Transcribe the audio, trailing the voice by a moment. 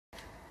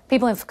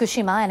People in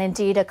Fukushima and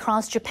indeed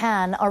across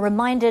Japan are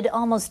reminded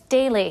almost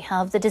daily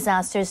of the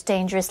disaster's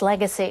dangerous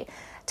legacy.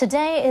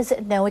 Today is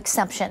no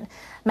exception.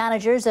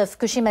 Managers of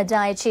Fukushima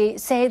Daiichi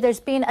say there's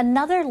been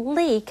another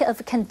leak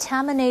of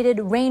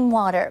contaminated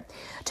rainwater.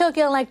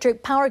 Tokyo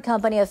Electric Power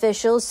Company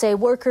officials say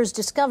workers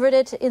discovered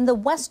it in the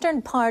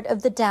western part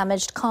of the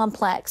damaged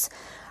complex.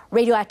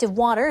 Radioactive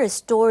water is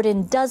stored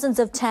in dozens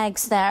of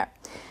tanks there.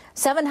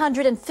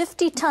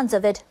 750 tons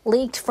of it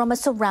leaked from a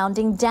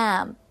surrounding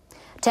dam.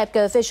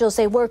 TEPCO officials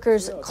say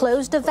workers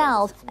closed a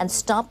valve and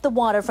stopped the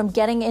water from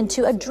getting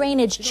into a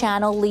drainage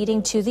channel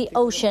leading to the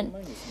ocean.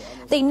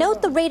 They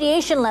note the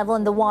radiation level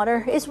in the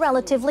water is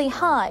relatively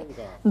high,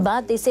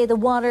 but they say the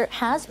water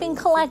has been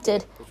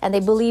collected and they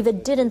believe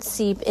it didn't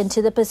seep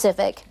into the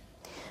Pacific.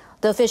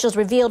 The officials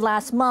revealed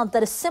last month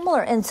that a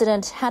similar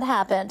incident had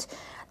happened.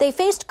 They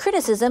faced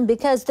criticism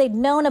because they'd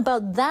known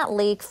about that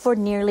leak for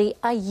nearly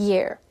a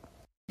year.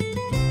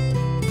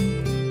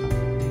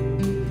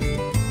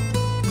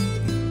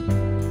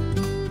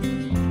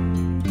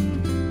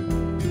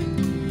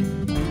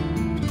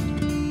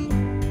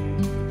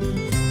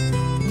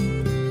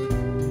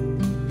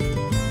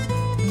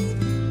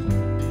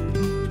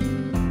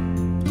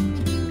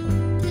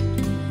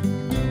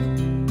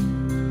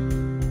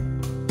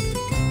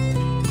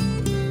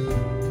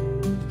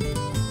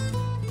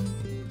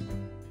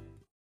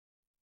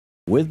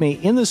 With me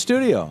in the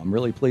studio, I'm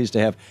really pleased to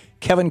have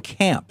Kevin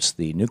Camps,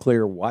 the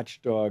nuclear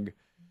waste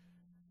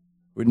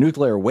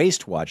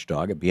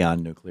watchdog at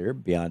Beyond Nuclear,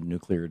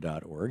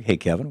 beyondnuclear.org. Hey,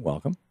 Kevin,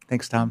 welcome.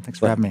 Thanks, Tom. Thanks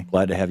for having me.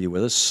 Glad to have you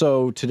with us.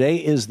 So today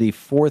is the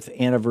 4th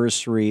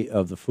anniversary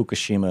of the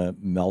Fukushima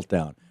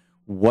meltdown.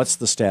 What's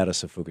the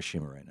status of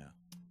Fukushima right now?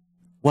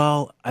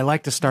 Well, I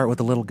like to start with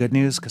a little good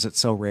news because it's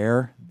so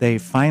rare. They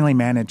finally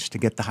managed to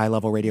get the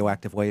high-level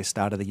radioactive waste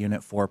out of the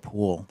Unit 4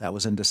 pool. That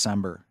was in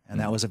December, and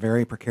that was a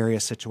very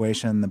precarious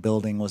situation. The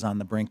building was on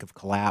the brink of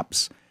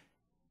collapse.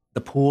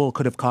 The pool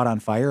could have caught on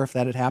fire if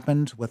that had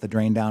happened with the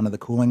drain down of the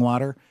cooling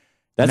water.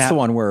 That's the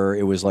one where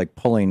it was like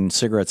pulling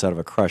cigarettes out of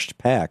a crushed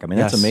pack. I mean,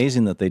 that's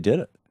amazing that they did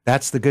it.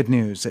 That's the good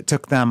news. It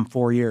took them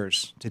 4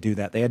 years to do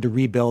that. They had to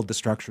rebuild the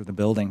structure of the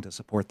building to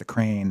support the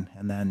crane,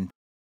 and then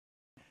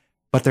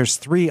but there's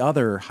 3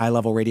 other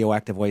high-level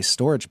radioactive waste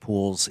storage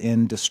pools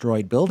in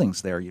destroyed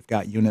buildings there. You've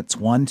got Units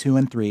 1, 2,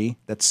 and 3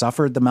 that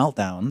suffered the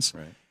meltdowns,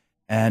 right,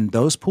 and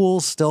those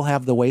pools still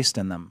have the waste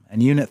in them.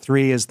 And Unit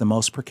 3 is the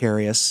most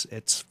precarious.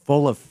 It's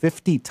full of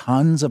 50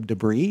 tons of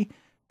debris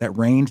that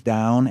rained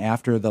down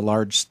after the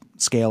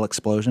large-scale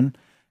explosion.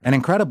 And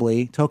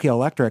incredibly, Tokyo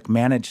Electric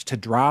managed to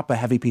drop a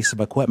heavy piece of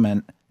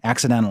equipment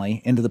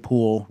accidentally into the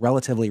pool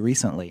relatively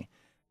recently.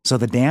 So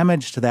the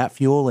damage to that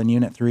fuel in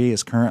Unit 3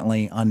 is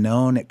currently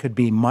unknown. It could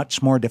be much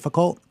more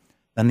difficult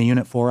than the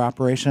Unit 4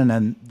 operation.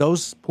 And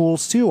those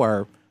pools, too,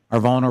 are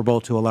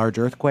vulnerable to a large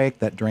earthquake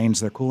that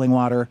drains their cooling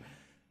water.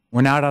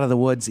 We're not out of the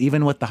woods,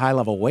 even with the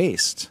high-level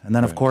waste. And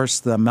then, of course,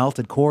 the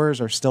melted cores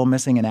are still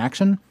missing in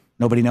action.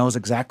 Nobody knows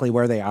exactly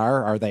where they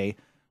are. Are they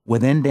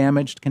within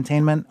damaged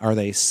containment? Are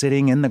they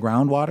sitting in the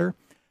groundwater?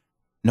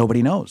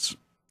 Nobody knows.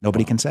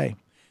 Nobody can say.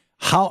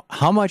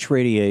 How much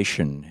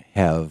radiation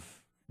have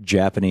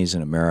Japanese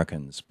and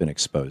Americans been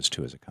exposed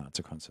to as a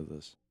consequence of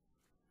this?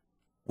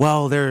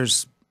 Well,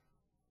 there's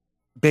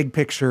big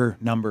picture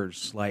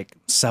numbers like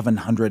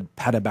 700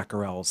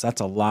 petabecquerels. That's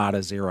a lot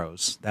of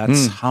zeros.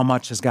 That's how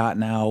much has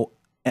gotten out.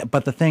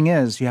 But the thing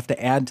is, you have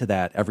to add to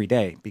that every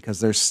day because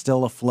there's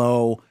still a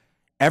flow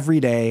every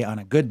day on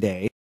a good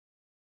day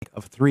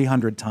of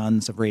 300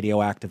 tons of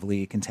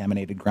radioactively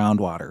contaminated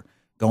groundwater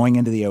going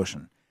into the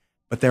ocean.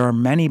 But there are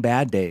many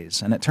bad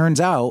days, and it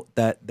turns out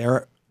that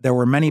there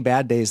were many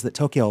bad days that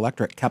Tokyo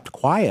Electric kept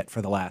quiet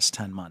for the last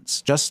 10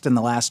 months. Just in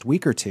the last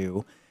week or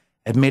two,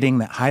 admitting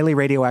that highly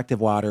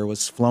radioactive water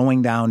was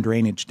flowing down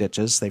drainage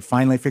ditches. They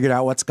finally figured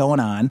out what's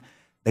going on.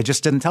 They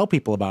just didn't tell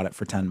people about it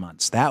for 10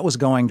 months. That was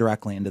going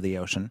directly into the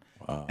ocean.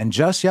 Wow. And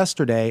just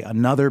yesterday,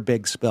 another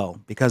big spill,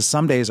 because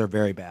some days are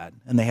very bad,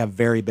 and they have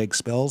very big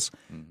spills.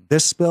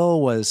 This spill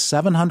was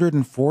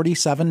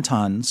 747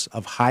 tons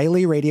of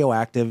highly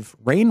radioactive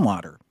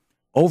rainwater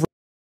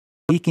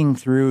leaking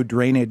through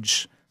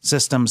drainage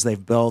systems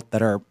they've built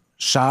that are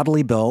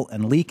shoddily built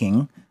and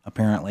leaking,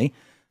 apparently.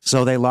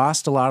 So they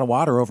lost a lot of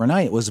water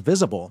overnight. It was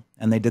visible,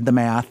 and they did the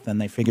math, and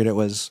they figured it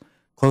was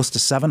close to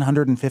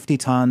 750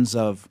 tons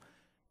of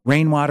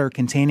rainwater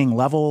containing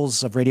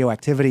levels of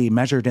radioactivity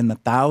measured in the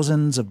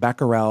thousands of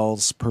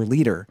becquerels per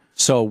liter.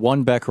 So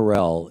 1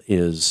 becquerel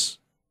is,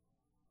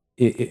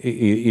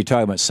 you're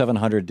talking about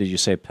 700, did you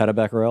say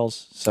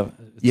petabecquerels?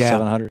 Yeah,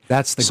 700?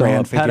 That's the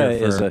grand figure.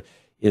 Peta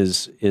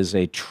is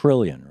a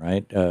trillion,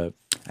 right?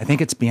 I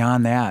think it's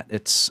beyond that.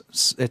 It's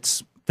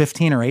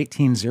 15 or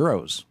 18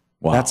 zeros.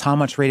 Wow. That's how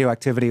much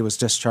radioactivity was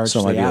discharged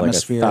to the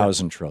atmosphere. Like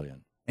 1,000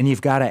 trillion. And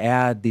you've got to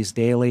add these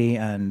daily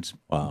and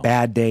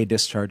bad day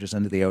discharges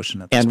into the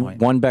ocean at this point.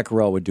 And 1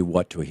 becquerel would do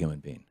what to a human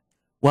being?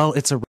 Well,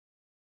 it's a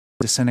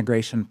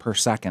disintegration per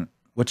second,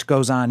 which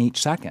goes on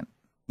each second.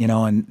 You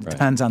know, and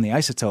depends on the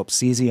isotope.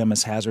 Cesium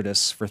is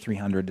hazardous for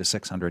 300 to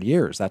 600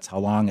 years. That's how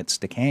long it's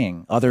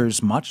decaying.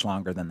 Others much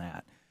longer than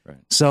that. Right.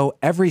 So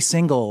every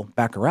single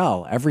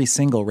becquerel, every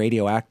single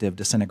radioactive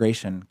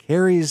disintegration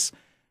carries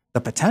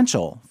the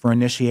potential for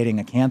initiating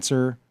a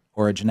cancer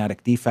or a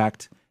genetic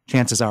defect.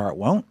 Chances are it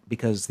won't,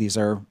 because these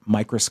are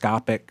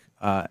microscopic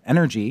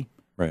energy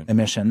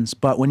emissions.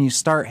 But when you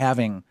start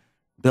having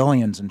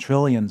billions and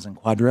trillions and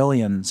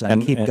quadrillions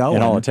and keep going.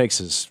 And all it takes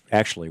is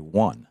actually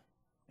one.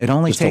 It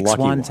only Just takes one,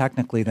 one,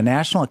 technically. The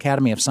National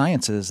Academy of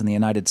Sciences in the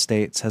United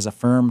States has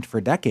affirmed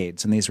for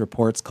decades in these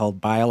reports called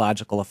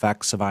Biological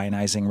Effects of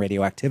Ionizing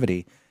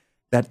Radioactivity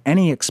that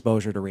any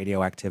exposure to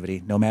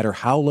radioactivity, no matter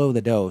how low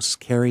the dose,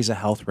 carries a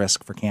health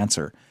risk for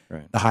cancer.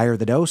 Right. The higher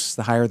the dose,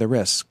 the higher the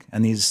risk.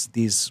 And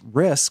these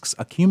risks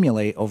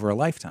accumulate over a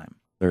lifetime.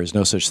 There is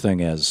no such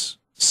thing as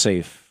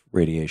safe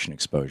radiation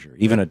exposure,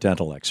 even a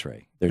dental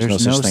x-ray. There's no no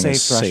such thing safe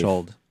as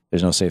threshold. Safe.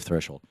 There's no safe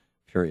threshold,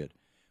 period.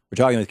 We're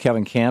talking with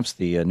Kevin Camps,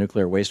 the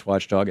nuclear waste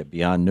watchdog at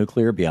Beyond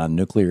Nuclear.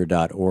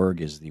 BeyondNuclear.org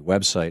is the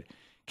website.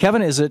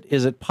 Kevin, is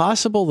it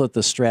possible that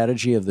the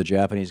strategy of the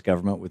Japanese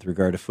government with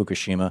regard to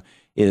Fukushima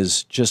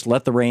is just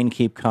let the rain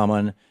keep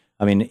coming?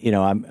 I mean, you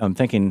know, I'm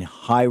thinking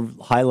high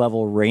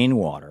level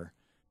rainwater.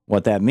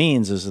 What that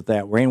means is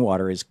that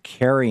rainwater is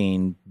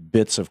carrying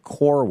bits of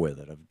core with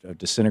it, of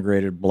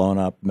disintegrated, blown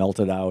up,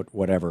 melted out,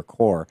 whatever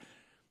core.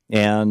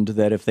 And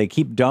that if they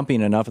keep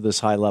dumping enough of this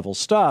high-level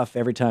stuff,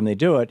 every time they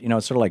do it, you know,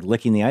 it's sort of like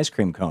licking the ice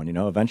cream cone. You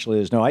know, eventually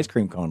there's no ice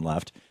cream cone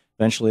left.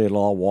 Eventually it'll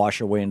all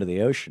wash away into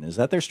the ocean. Is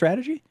that their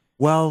strategy?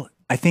 Well,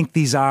 I think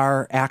these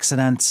are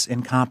accidents,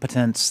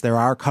 incompetence. There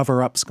are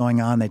cover-ups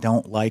going on. They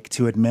don't like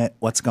to admit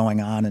what's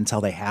going on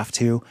until they have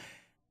to,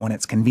 when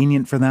it's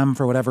convenient for them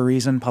for whatever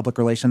reason, public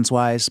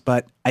relations-wise.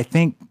 But I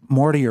think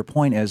more to your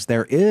point is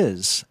there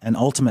is an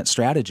ultimate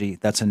strategy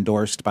that's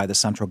endorsed by the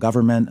central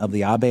government of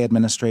the Abe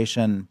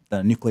administration,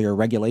 the Nuclear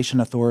Regulation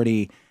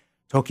Authority,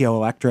 Tokyo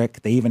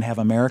Electric. They even have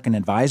American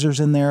advisors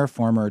in there,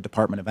 former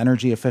Department of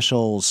Energy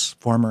officials,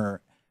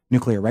 former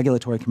Nuclear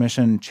Regulatory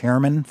Commission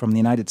chairman from the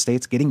United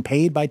States, getting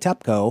paid by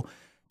TEPCO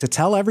to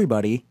tell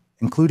everybody,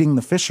 including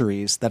the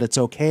fisheries, that it's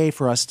okay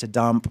for us to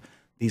dump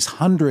these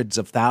hundreds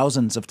of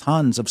thousands of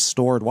tons of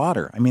stored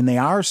water. I mean, they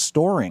are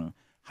storing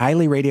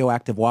highly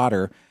radioactive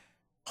water,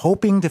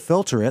 hoping to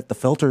filter it. The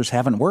filters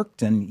haven't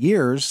worked in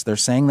years. They're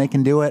saying they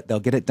can do it. They'll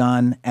get it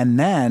done. And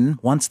then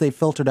once they've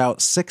filtered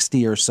out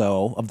 60 or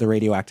so of the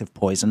radioactive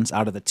poisons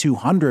out of the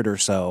 200 or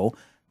so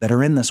that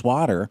are in this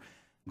water,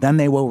 then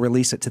they will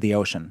release it to the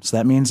ocean. So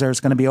that means there's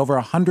going to be over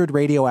 100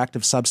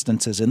 radioactive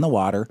substances in the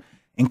water,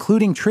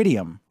 including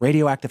tritium,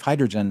 radioactive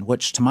hydrogen,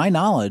 which to my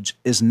knowledge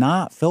is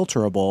not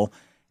filterable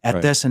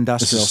at this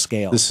industrial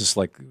scale. This is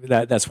like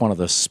that's one of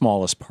the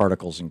smallest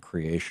particles in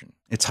creation.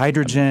 It's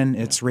hydrogen,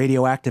 it's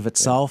radioactive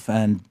itself,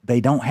 and they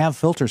don't have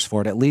filters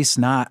for it, at least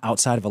not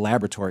outside of a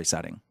laboratory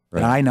setting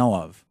that I know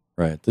of.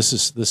 Right. This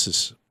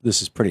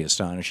is pretty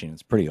astonishing.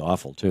 It's pretty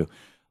awful too.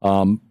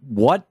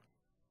 What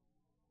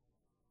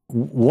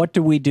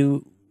do we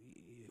do?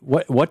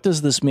 What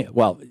does this mean?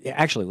 Well,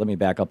 actually, let me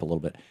back up a little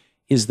bit.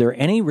 Is there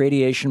any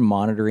radiation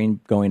monitoring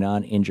going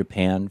on in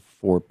Japan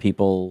for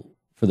people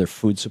for their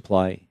food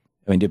supply?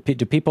 I mean, do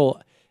people?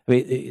 I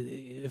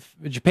mean,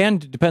 Japan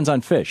depends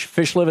on fish.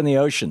 Fish live in the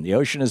ocean. The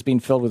ocean is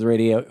being filled with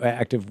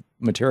radioactive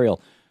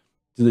material.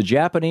 Do the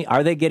Japanese,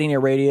 are they getting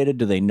irradiated?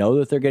 Do they know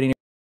that they're getting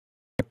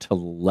irradiated to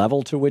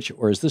level to which,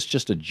 or is this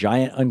just a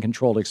giant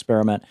uncontrolled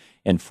experiment?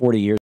 And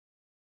 40 years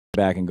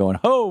back and going,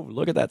 oh,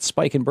 look at that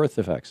spike in birth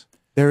defects.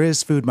 There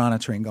is food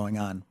monitoring going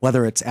on.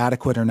 Whether it's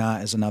adequate or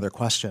not is another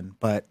question.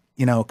 But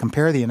you know,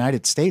 compare the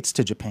United States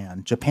to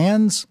Japan.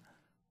 Japan's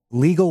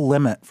legal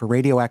limit for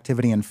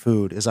radioactivity in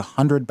food is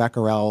 100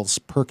 becquerels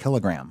per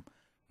kilogram.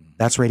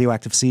 That's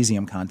radioactive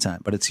cesium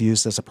content, but it's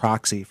used as a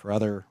proxy for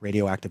other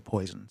radioactive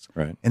poisons.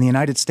 Right. In the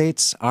United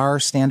States, our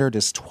standard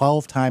is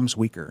 12 times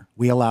weaker.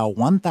 We allow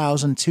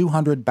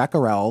 1,200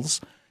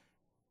 becquerels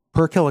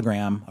per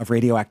kilogram of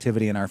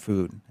radioactivity in our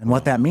food. And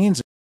what that means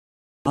is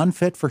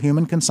unfit for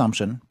human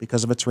consumption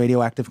because of its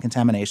radioactive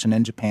contamination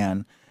in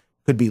Japan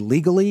could be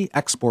legally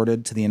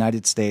exported to the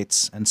United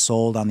States and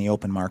sold on the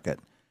open market.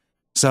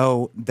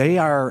 So they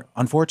are,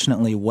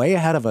 unfortunately, way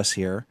ahead of us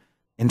here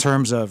in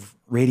terms of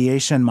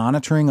radiation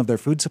monitoring of their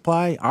food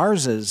supply.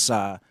 Ours is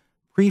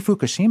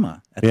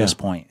pre-Fukushima at this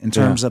point in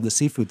terms of the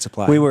seafood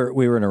supply. We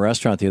were in a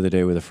restaurant the other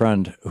day with a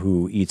friend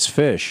who eats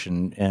fish,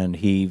 and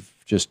he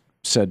just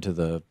said to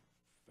the,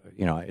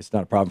 you know, it's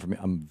not a problem for me.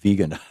 I'm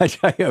vegan.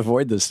 I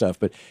avoid this stuff.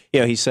 But you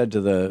know, he said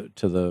to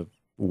the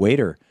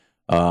waiter,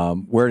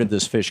 where did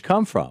this fish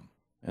come from?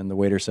 And the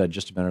waiter said,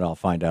 just a minute, I'll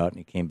find out. And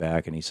he came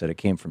back and he said, it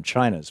came from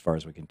China, as far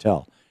as we can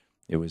tell.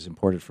 It was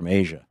imported from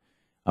Asia.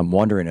 I'm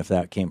wondering if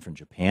that came from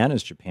Japan.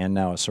 Is Japan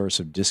now a source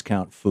of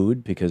discount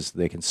food because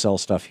they can sell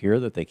stuff here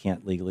that they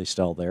can't legally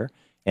sell there?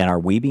 And are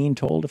we being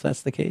told if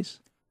that's the case?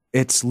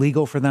 It's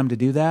legal for them to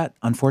do that,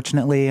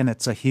 unfortunately, and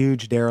it's a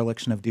huge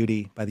dereliction of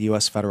duty by the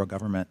U.S. federal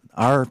government.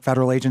 Our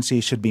federal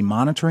agency should be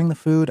monitoring the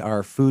food.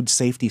 Our food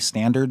safety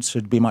standards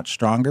should be much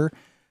stronger.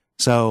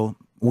 So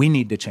we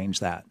need to change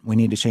that. We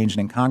need to change it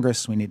in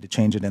Congress. We need to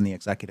change it in the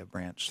executive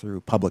branch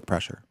through public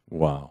pressure.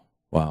 Wow.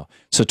 Wow.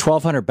 So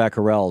 1,200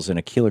 becquerels in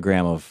a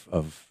kilogram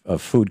of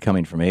food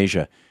coming from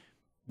Asia.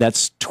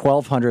 That's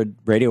 1,200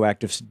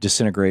 radioactive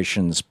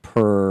disintegrations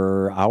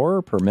per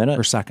hour, per minute?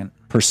 Per second.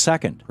 Per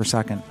second. Per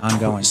second,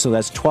 ongoing. So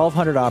that's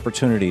 1,200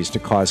 opportunities to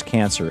cause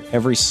cancer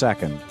every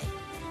second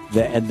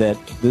that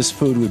this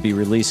food would be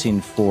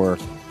releasing for,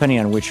 depending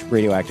on which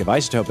radioactive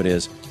isotope it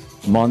is,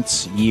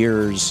 months,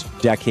 years,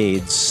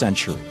 decades,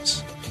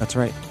 centuries. That's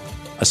right.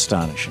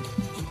 Astonishing.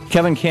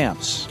 Kevin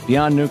Camps,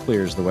 Beyond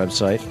Nuclear is the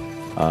website.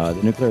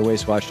 The Nuclear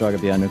Waste Watchdog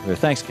of Beyond Nuclear.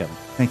 Thanks, Kevin.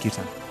 Thank you,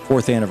 Tom.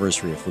 4th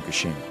anniversary of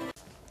Fukushima.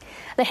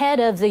 The head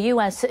of the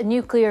U.S.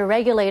 nuclear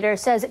regulator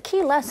says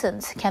key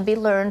lessons can be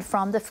learned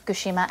from the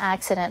Fukushima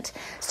accident.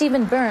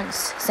 Stephen Burns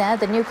said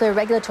the Nuclear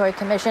Regulatory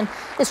Commission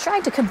is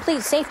trying to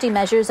complete safety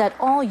measures at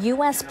all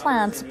U.S.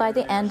 plants by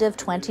the end of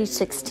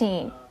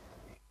 2016.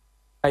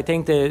 I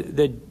think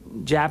the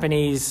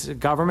Japanese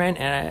government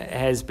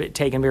has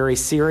taken very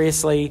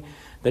seriously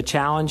the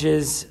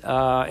challenges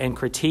and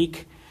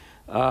critique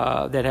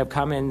that have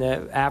come in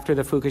after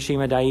the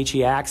Fukushima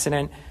Daiichi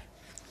accident.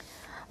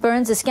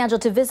 Burns is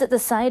scheduled to visit the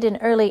site in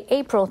early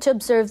April to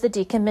observe the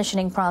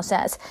decommissioning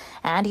process.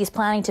 And he's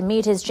planning to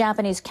meet his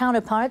Japanese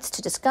counterparts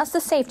to discuss the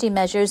safety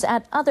measures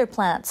at other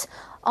plants.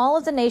 All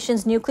of the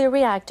nation's nuclear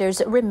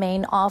reactors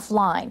remain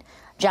offline.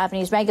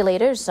 Japanese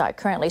regulators are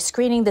currently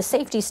screening the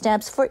safety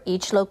steps for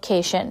each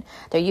location.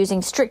 They're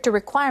using stricter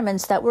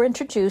requirements that were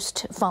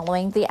introduced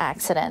following the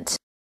accident.